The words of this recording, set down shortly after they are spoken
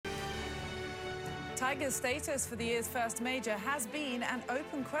Tiger's status for the year's first major has been an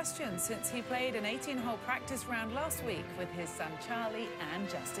open question since he played an 18-hole practice round last week with his son Charlie and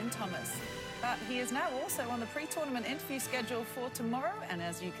Justin Thomas. But he is now also on the pre-tournament interview schedule for tomorrow, and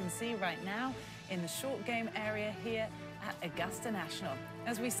as you can see right now in the short game area here at Augusta National.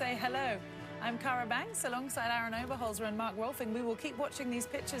 As we say hello, I'm Cara Banks alongside Aaron Oberholzer and Mark Rolfing. We will keep watching these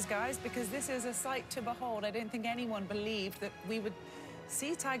pictures, guys, because this is a sight to behold. I don't think anyone believed that we would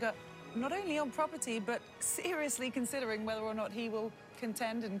see Tiger not only on property, but seriously considering whether or not he will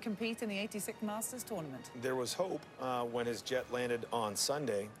contend and compete in the 86 Masters tournament. There was hope when his jet landed on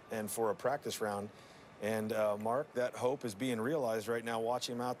Sunday and for a practice round. And Mark, that hope is being realized right now,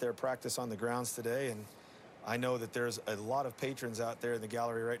 watching him out there practice on the grounds today. And I know that there's a lot of patrons out there in the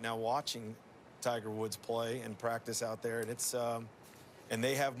gallery right now watching Tiger Woods play and practice out there. And it's and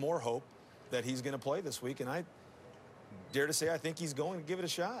they have more hope that he's going to play this week. And I dare to say I think he's going to give it a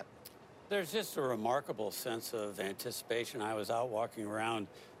shot. There's just a remarkable sense of anticipation. I was out walking around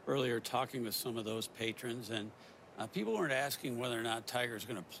earlier talking with some of those patrons, and people weren't asking whether or not Tiger's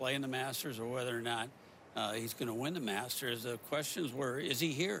going to play in the Masters or whether or not he's going to win the Masters. The questions were, is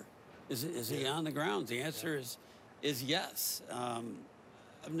he here? Is he on the grounds? The answer is yes.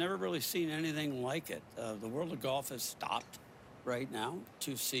 I've never really seen anything like it. The world of golf has stopped right now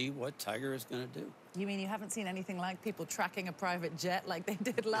to see what Tiger is going to do. You mean you haven't seen anything like people tracking a private jet like they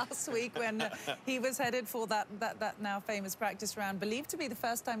did last week when he was headed for that now famous practice round, believed to be the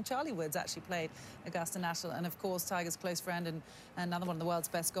first time Charlie Woods actually played Augusta National, and of course Tiger's close friend and another one of the world's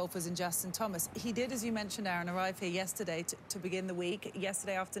best golfers in Justin Thomas. He did, as you mentioned, Aaron, arrive here yesterday to begin the week,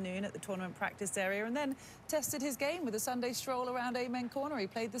 yesterday afternoon at the tournament practice area, and then tested his game with a Sunday stroll around Amen Corner. He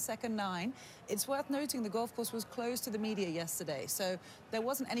played the second 9. It's worth noting the golf course was closed to the media yesterday, so there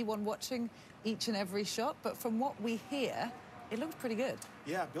wasn't anyone watching each and every shot, but from what we hear, it looked pretty good.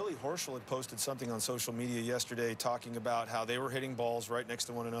 Yeah, Billy Horschel had posted something on social media yesterday talking about how they were hitting balls right next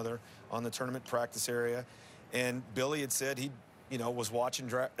to one another on the tournament practice area. And Billy had said he, was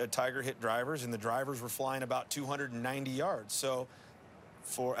watching Tiger hit drivers, and the drivers were flying about 290 yards. So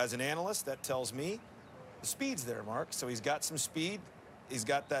as an analyst, that tells me the speed's there, Mark. So he's got some speed. He's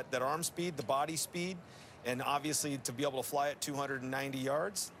got that arm speed, the body speed. And obviously, to be able to fly at 290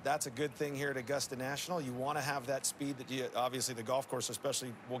 yards, that's a good thing here at Augusta National. You want to have that speed that obviously the golf course,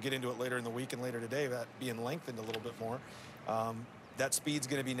 especially, we'll get into it later in the week and later today, that being lengthened a little bit more. That speed's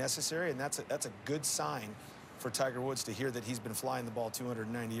going to be necessary, and that's a good sign for Tiger Woods to hear that he's been flying the ball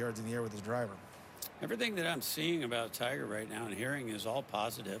 290 yards in the air with his driver. Everything that I'm seeing about Tiger right now and hearing is all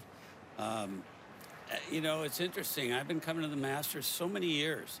positive. It's interesting. I've been coming to the Masters so many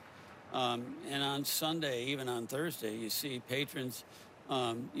years. And on Sunday, even on Thursday, you see patrons,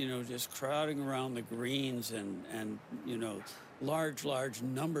 just crowding around the greens and large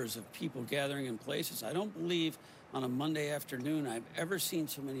numbers of people gathering in places. I don't believe on a Monday afternoon I've ever seen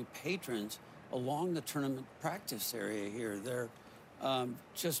so many patrons along the tournament practice area here. They're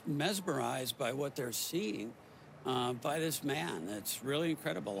just mesmerized by what they're seeing. By this man. It's really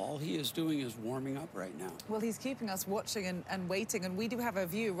incredible. All he is doing is warming up right now. Well, he's keeping us watching and waiting, and we do have a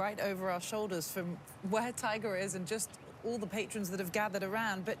view right over our shoulders from where Tiger is and just all the patrons that have gathered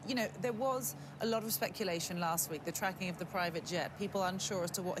around. But, there was a lot of speculation last week, the tracking of the private jet, people unsure as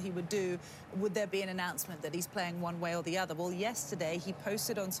to what he would do. Would there be an announcement that he's playing one way or the other? Well, yesterday he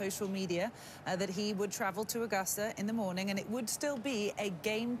posted on social media that he would travel to Augusta in the morning, and it would still be a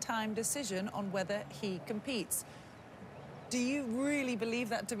game time decision on whether he competes. Do you really believe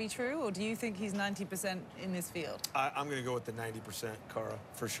that to be true, or do you think he's 90% in this field? I'm going to go with the 90%, Cara,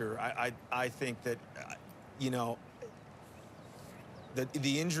 for sure. I think that,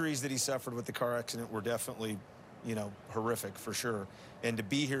 the injuries that he suffered with the car accident were definitely, horrific for sure. And to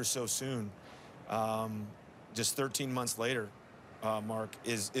be here so soon, just 13 months later, Mark,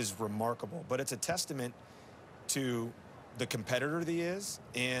 is remarkable. But it's a testament to the competitor that he is,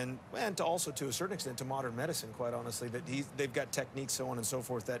 and to also, to a certain extent, to modern medicine, quite honestly, that they've got techniques, so on and so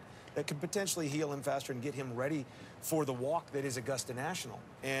forth, that could potentially heal him faster and get him ready for the walk that is Augusta National.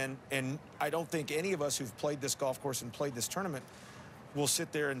 And I don't think any of us who've played this golf course and played this tournament will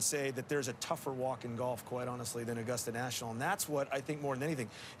sit there and say that there's a tougher walk in golf, quite honestly, than Augusta National. And that's what I think more than anything.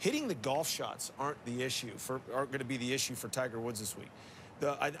 Hitting the golf shots aren't going to be the issue for Tiger Woods this week.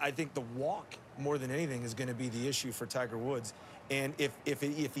 I think the walk, more than anything, is going to be the issue for Tiger Woods. And if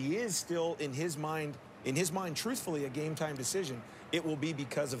he is still in his mind, truthfully, a game-time decision, it will be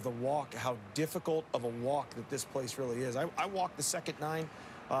because of the walk, how difficult of a walk that this place really is. I walked the second 9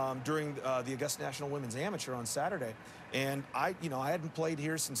 during the Augusta National Women's Amateur on Saturday, and I hadn't played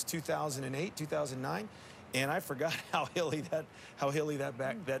here since 2008, 2009. and I forgot how hilly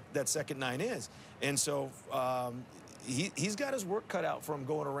that second 9 is. And so he's got his work cut out for him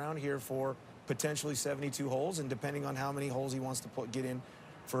going around here for potentially 72 holes, and depending on how many holes he wants to get in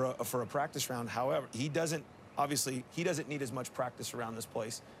for a practice round. However, he doesn't need as much practice around this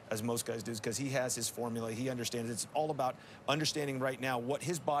place as most guys do, because he has his formula. He understands. It's all about understanding right now what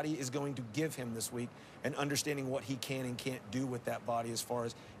his body is going to give him this week, and understanding what he can and can't do with that body as far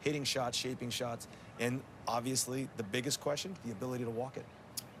as hitting shots, shaping shots, and obviously the biggest question, the ability to walk it.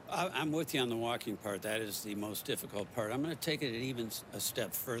 I'm with you on the walking part. That is the most difficult part. I'm going to take it even a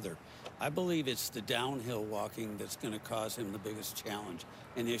step further. I believe it's the downhill walking that's going to cause him the biggest challenge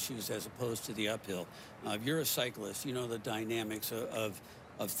and issues, as opposed to the uphill. If you're a cyclist, you know the dynamics of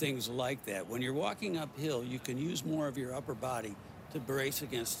things like that. When you're walking uphill, you can use more of your upper body to brace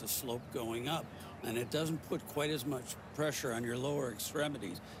against the slope going up, and it doesn't put quite as much pressure on your lower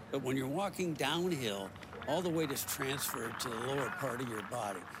extremities. But when you're walking downhill, all the weight is transferred to the lower part of your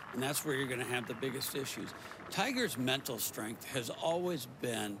body, and that's where you're going to have the biggest issues. Tiger's mental strength has always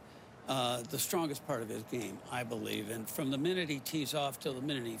been the strongest part of his game, I believe, and from the minute he tees off till the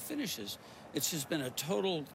minute he finishes, it's just been a total